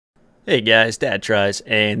Hey guys, Dadtries,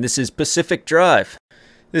 and this is Pacific Drive.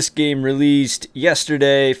 This game released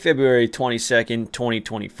yesterday, February 22nd,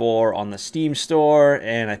 2024 on the Steam store,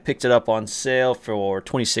 and I picked it up on sale for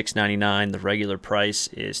 $26.99. The regular price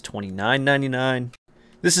is $29.99.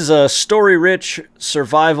 This is a story-rich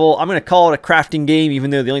survival. I'm going to call it a crafting game,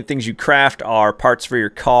 even though the only things you craft are parts for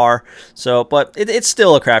your car. But it's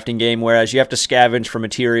still a crafting game, whereas you have to scavenge for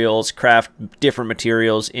materials, craft different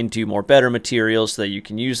materials into better materials so that you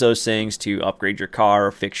can use those things to upgrade your car,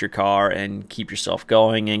 or fix your car, and keep yourself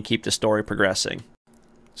going and keep the story progressing.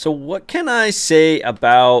 So what can I say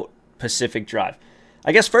about Pacific Drive?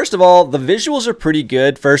 I guess first of all, the visuals are pretty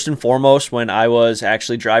good. First and foremost, when I was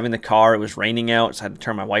actually driving the car, it was raining out, so I had to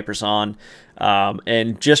turn my wipers on.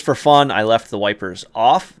 And just for fun, I left the wipers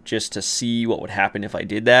off just to see what would happen if I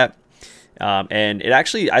did that. And it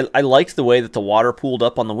actually, I liked the way that the water pooled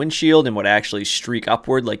up on the windshield and would actually streak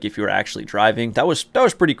upward like if you were actually driving. That was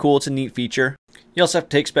pretty cool. It's a neat feature. You also have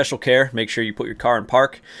to take special care. Make sure you put your car in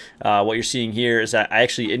park. What you're seeing here is that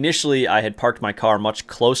initially I had parked my car much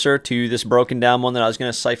closer to this broken down one that I was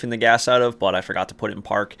going to siphon the gas out of, but I forgot to put it in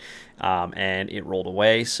park, and it rolled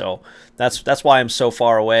away. So that's why I'm so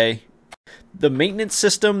far away. The maintenance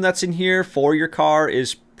system that's in here for your car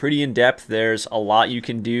is pretty in-depth. There's a lot you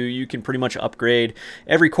can do. You can pretty much upgrade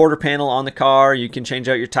every quarter panel on the car. You can change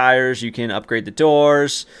out your tires. You can upgrade the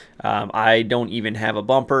doors. I don't even have a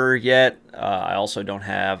bumper yet. I also don't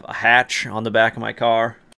have a hatch on the back of my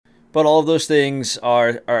car. But all of those things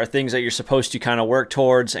are things that you're supposed to kind of work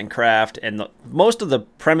towards and craft. And most of the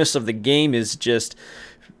premise of the game is just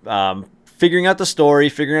figuring out the story,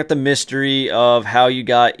 figuring out the mystery of how you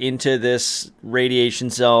got into this radiation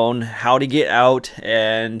zone, how to get out,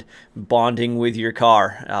 and bonding with your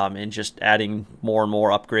car, and just adding more and more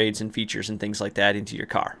upgrades and features and things like that into your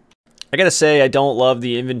car. I gotta say, I don't love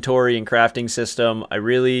the inventory and crafting system.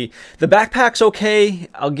 The backpack's okay.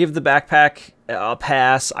 I'll give the backpack a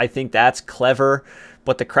pass. I think that's clever,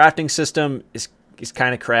 but the crafting system is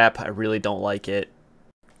kind of crap. I really don't like it.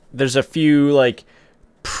 There's a few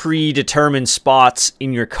predetermined spots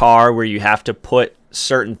in your car where you have to put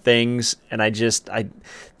certain things, and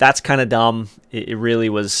that's kind of dumb. It really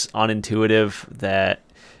was unintuitive that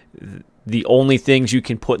the only things you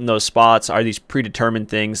can put in those spots are these predetermined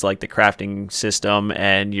things like the crafting system,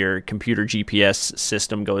 and your computer GPS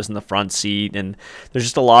system goes in the front seat, and there's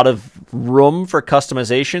just a lot of room for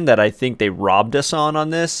customization that I think they robbed us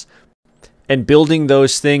on this. And building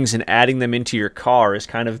those things and adding them into your car is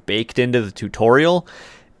kind of baked into the tutorial.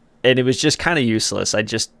 And it was just kind of useless.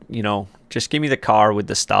 Just give me the car with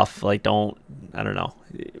the stuff. I don't know.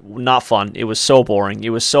 Not fun. It was so boring. It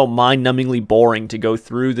was so mind-numbingly boring to go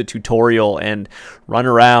through the tutorial and run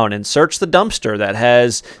around and search the dumpster that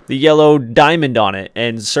has the yellow diamond on it,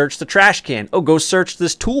 and search the trash can. Oh, go search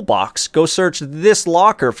this toolbox. Go search this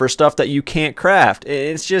locker for stuff that you can't craft.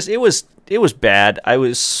 It was bad. I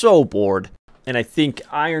was so bored. And I think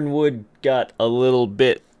Ironwood got a little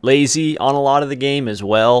bit lazy on a lot of the game as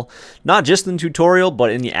well. Not just in the tutorial,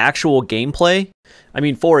 but in the actual gameplay. I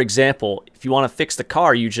mean, for example, if you want to fix the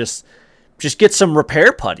car, you just get some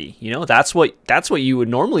repair putty. That's what you would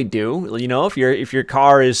normally do. If your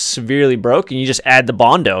car is severely broken, you just add the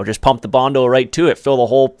Bondo. Just pump the Bondo right to it. Fill the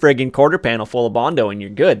whole friggin' quarter panel full of Bondo, and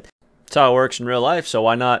you're good. That's how it works in real life. So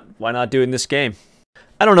why not do it in this game?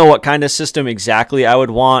 I don't know what kind of system exactly I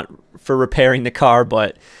would want for repairing the car,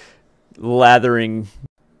 but lathering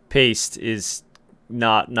paste is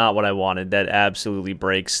not what I wanted. That absolutely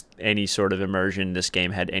breaks any sort of immersion this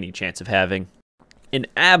game had any chance of having. An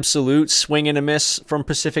absolute swing and a miss from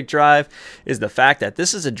Pacific Drive is the fact that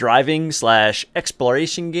this is a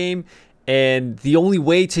driving/exploration game, and the only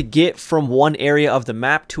way to get from one area of the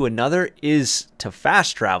map to another is to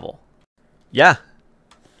fast travel. Yeah,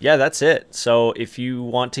 that's it. So if you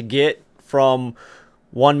want to get from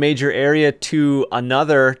one major area to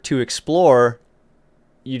another to explore,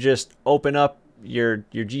 you just open up your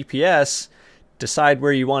GPS, decide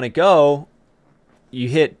where you want to go, you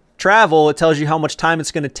hit travel, it tells you how much time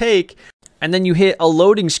it's going to take, and then you hit a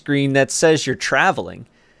loading screen that says you're traveling.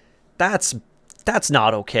 That's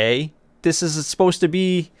not okay. This is supposed to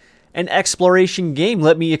be an exploration game.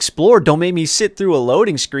 Let me explore. Don't make me sit through a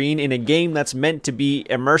loading screen in a game that's meant to be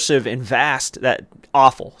immersive and vast. That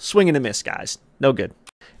awful. Swing and a miss, guys. No good.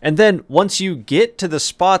 And then once you get to the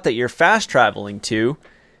spot that you're fast traveling to,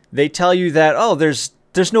 they tell you that, oh, there's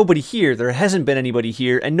nobody here. There hasn't been anybody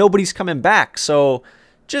here, and nobody's coming back. So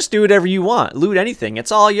just do whatever you want. Loot anything.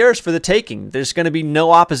 It's all yours for the taking. There's going to be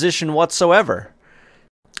no opposition whatsoever.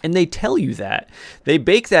 And they tell you that. They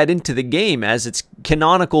bake that into the game as its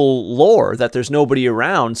canonical lore, that there's nobody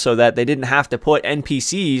around, so that they didn't have to put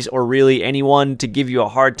NPCs or really anyone to give you a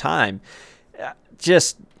hard time.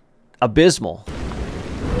 Just abysmal.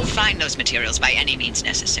 Find those materials by any means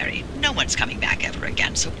necessary. No one's coming back ever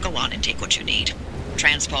again, so go on and take what you need.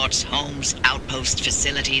 Transports, homes, outposts,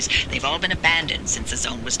 facilities, they've all been abandoned since the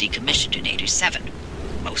zone was decommissioned in '87.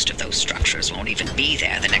 Most of those structures won't even be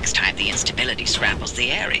there the next time the instability scrambles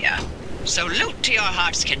the area. So loot to your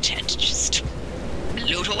heart's content. Just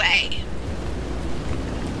loot away.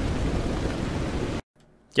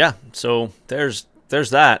 Yeah, so there's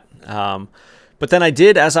that. But then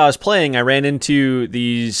as I was playing, I ran into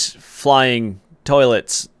these flying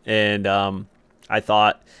toilets, and I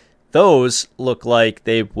thought those look like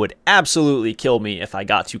they would absolutely kill me if I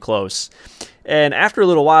got too close. And after a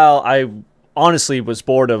little while, I honestly was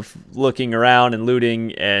bored of looking around and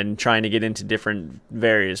looting and trying to get into different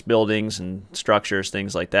various buildings and structures,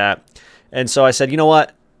 things like that. And so I said, you know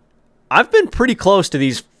what? I've been pretty close to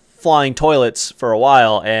these flying toilets for a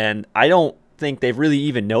while, and I don't think they've really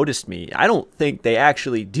even noticed me. I don't think they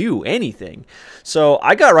actually do anything. So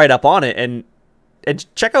I got right up on it and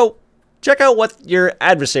check out what your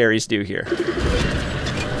adversaries do here.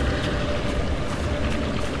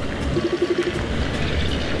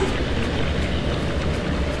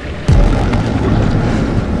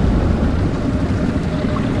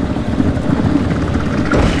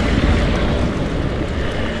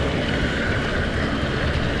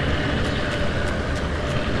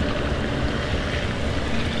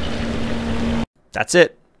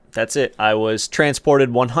 That's it. I was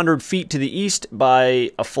transported 100 feet to the east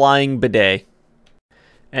by a flying bidet.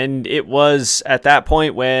 And it was at that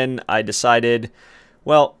point when I decided,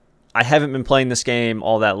 well, I haven't been playing this game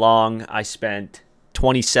all that long. I spent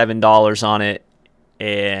 $27 on it,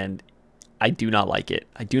 and I do not like it.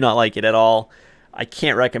 I do not like it at all. I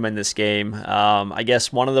can't recommend this game. I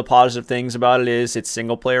guess one of the positive things about it is it's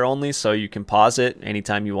single player only, so you can pause it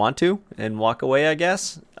anytime you want to and walk away, I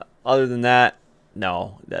guess. Other than that,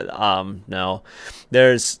 no. No.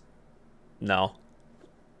 No.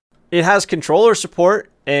 It has controller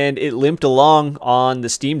support, and it limped along on the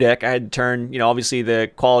Steam Deck. I had to turn, obviously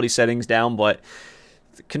the quality settings down, but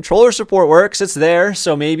the controller support works. It's there,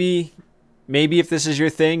 so maybe if this is your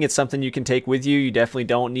thing, it's something you can take with you. You definitely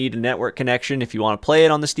don't need a network connection if you want to play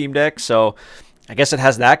it on the Steam Deck, so I guess it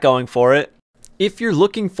has that going for it. If you're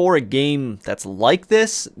looking for a game that's like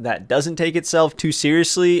this, that doesn't take itself too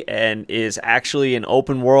seriously and is actually an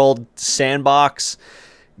open world sandbox,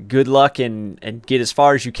 good luck and get as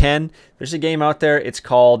far as you can. There's a game out there. It's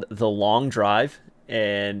called The Long Drive,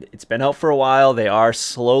 and it's been out for a while. They are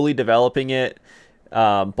slowly developing it,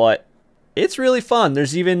 but it's really fun.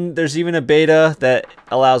 There's even a beta that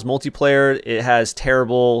allows multiplayer. It has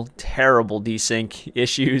terrible desync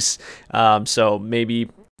issues, so maybe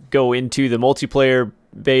go into the multiplayer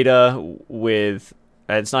beta with,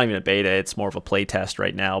 it's not even a beta, it's more of a play test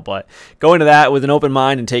right now, but go into that with an open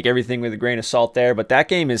mind and take everything with a grain of salt there. But that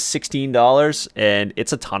game is $16, and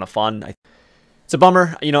it's a ton of fun. It's a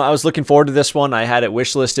bummer. I was looking forward to this one. I had it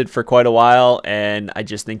wishlisted for quite a while, and I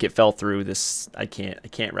just think it fell through. I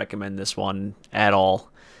can't recommend this one at all.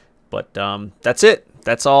 But that's it.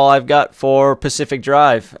 That's all I've got for Pacific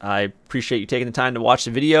Drive. I appreciate you taking the time to watch the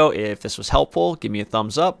video. If this was helpful, give me a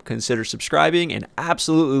thumbs up, consider subscribing, and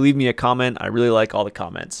absolutely leave me a comment. I really like all the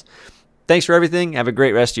comments. Thanks for everything. Have a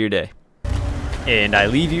great rest of your day. And I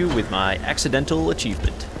leave you with my accidental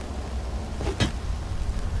achievement.